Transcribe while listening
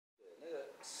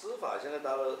司法现在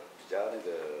大陆比较那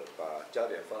个把焦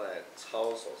点放在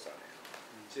操守上面，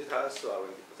其实它的司法问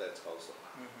题不在操守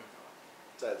啦，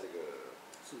在这个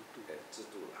制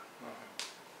度啦。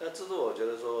那制度我觉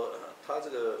得说，它这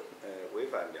个违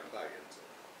反2大原则，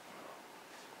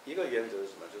一个原则是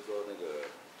什么？就是说那个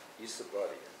一事不二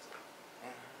的原则。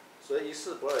所以一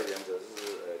事不二的原则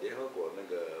是联合国那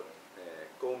个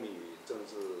公民与政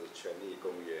治权利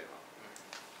公约啊，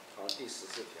好像第14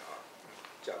条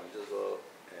讲的就是说，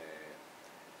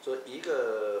说一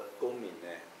个公民呢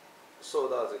受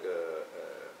到这个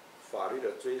法律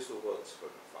的追诉或惩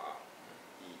罚，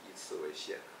以一次为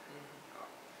限。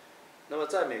那么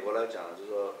在美国来讲，就是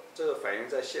说这个反映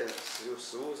在实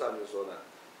务上，就是说呢，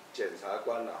检察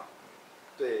官啊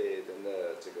对人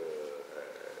的这个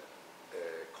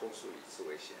控诉以次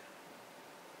为限。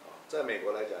在美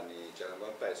国来讲，你检察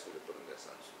官败诉就不能再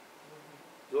上诉，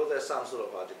如果再上诉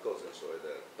的话，就构成所谓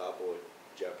的 double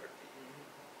jeopardy，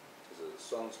 就是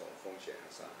双重风险和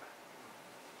伤害。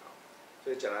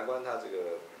所以检察官他这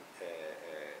个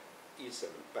一审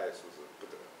败诉是不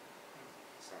得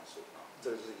上诉啊，这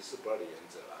个是一事不二的原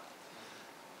则啦。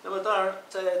那么当然，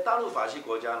在大陆法系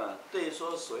国家呢，对于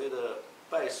说所谓的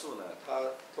败诉呢，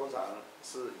它通常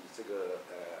是以这个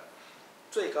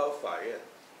最高法院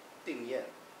定谳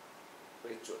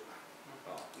为准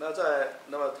啊。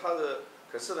那么它的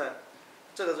可是呢，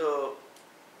这个就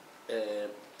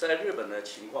在日本的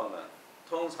情况呢，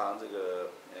通常这个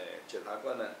检察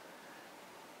官呢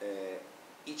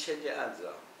，1000件案子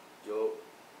啊，有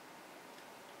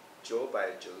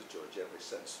999件会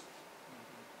胜诉。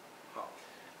好，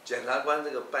检察官这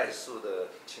个败诉的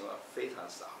情况非常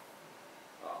少，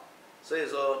啊，所以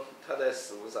说他在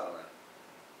实务上呢，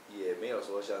也没有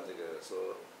说像这个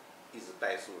说一直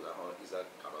败诉，然后一直要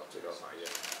跑到最高法院，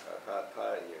他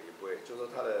也不会，就是说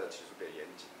他的起诉比较严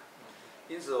谨。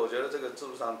因此，我觉得这个制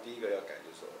度上第一个要改，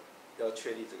就是说要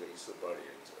确立这个一事不二的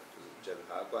原则，就是检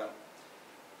察官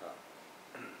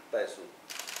败诉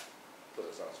不得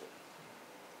上诉。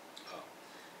好，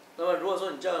那么如果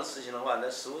说你这样实行的话，那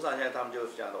实务上现在他们就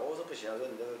讲的，我说不行啊，说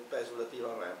你这个败诉的地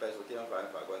方法院败诉，地方法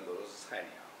院法官都是菜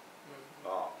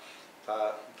鸟，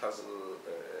他是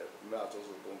没有做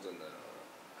出公正的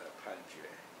判决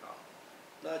啊。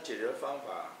那解决方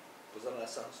法不是让他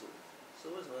上诉，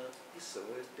是为什么一审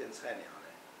会变菜鸟呢？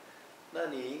那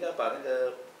你应该把那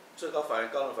个最高法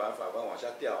院、高等法院法官往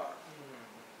下调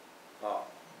啊。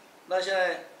那现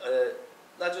在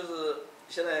那就是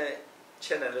现在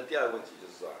牵连的第二个问题就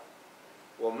是说，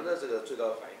我们的这个最高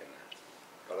法院呢，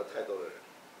搞了太多的人，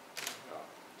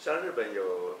像日本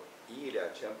有1.28亿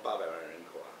人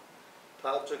口啊，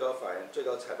他最高法院最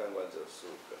高裁判官只有15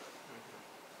个。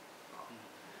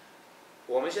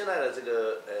我们现在的这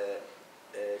个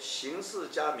刑事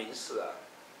加民事啊，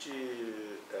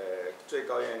据最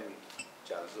高院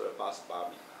讲是88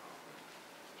名。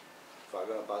法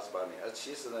官有88名，而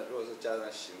其实呢，如果是加上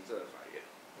行政法院，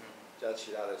加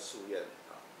其他的诉院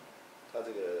啊，他这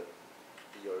个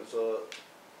有人说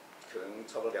可能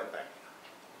超过200名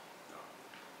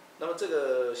那么这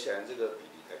个显然这个比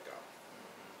例太高。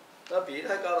那比例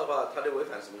太高的话，它就违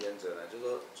反什么原则呢？就是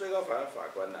说最高法院法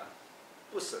官呢，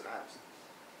不审案子，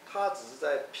他只是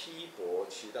在批驳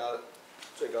其他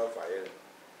最高法院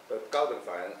高等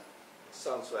法院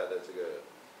上出来的这个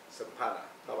审判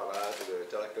他把他这个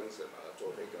叫他更审，把他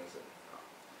作废更审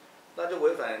那就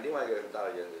违反另外一个很大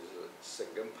的原则，就是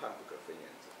审跟判不可分原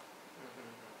则。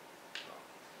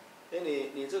因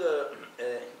为你这个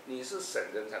你是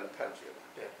审的人才能判决嘛，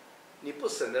对，你不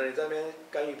审的人在那边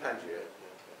干预判决，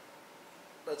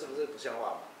那这不是不像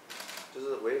话嘛？就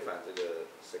是违反这个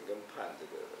审跟判这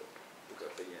个不可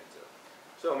分原则。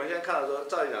所以我们现在看到说，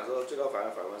照理讲说，最高法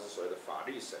院法官是所谓的法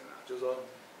律审就是说。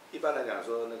一般来讲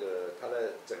说，那个他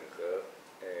在整合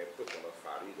不同的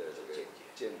法律的这个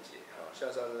见解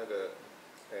像那个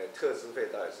特支费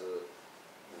到底是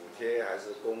补贴还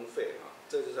是公费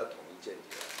这就是要统一见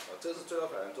解这是最高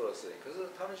法院做的事情。可是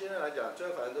他们现在来讲，最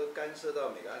高法院都干涉到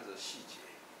每个案子的细节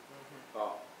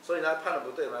所以他判的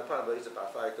不对嘛，判的不对，一直把它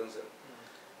发于更审，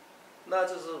那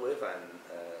这是违反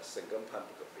审跟判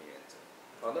不可分原则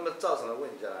那么造成的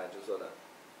问题在哪里？就是说呢，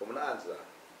我们的案子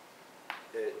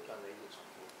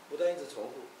不但一直重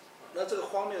复，那这个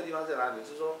荒谬的地方在哪里？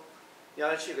就是说，你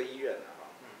要去个医院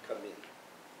看病，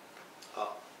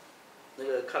好，那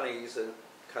个看了医生，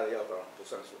开了药方不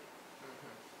算数，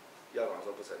药房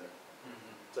说不承认，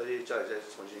再去叫你再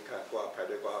重新看，排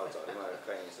队挂号找另外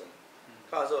看医生，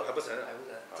看完之后还不承认，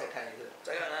再看一个，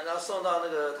再看，然后送到那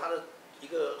个他的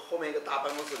后面一个大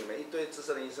办公室里面，一堆资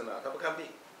深的医生他不看病，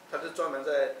他就专门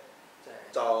在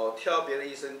挑别的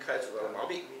医生开出来的毛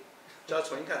病，叫他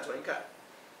重新看。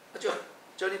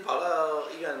就就你跑到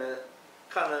医院里面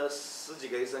看了10几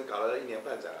个医生，搞了1年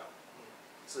半载了，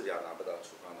治疗拿不到，处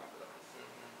方拿不到。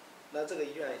那这个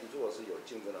医院如果是有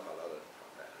竞争的话，老早就淘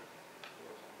汰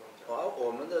了。而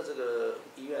我们的这个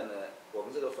医院呢，我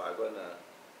们这个法官呢，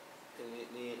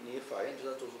你法院就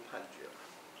是要做出判决嘛。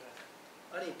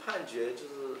而你判决就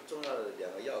是重要的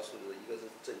2个要素，就是一个是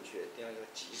正确，第二个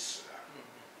及时啊。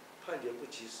判决不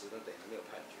及时，那等于没有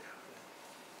判决啊。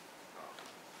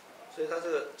所以他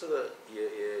这个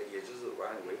也就是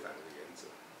完全违反这个原则。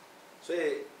所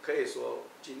以可以说，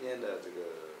今天的这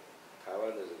个台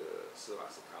湾的这个司法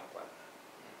是瘫痪的，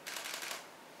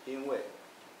因为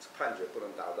判决不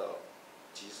能达到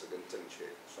及时跟正确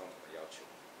双重的要求。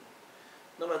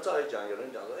那么照理讲，有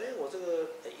人讲说，我这个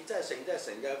一再审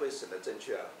应该会审得正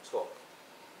确啊，错。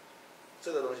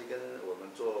这个东西跟我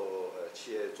们做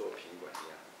企业做品管一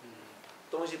样，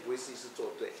东西不会是一次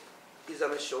做对，一直在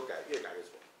那修改，越改越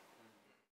错。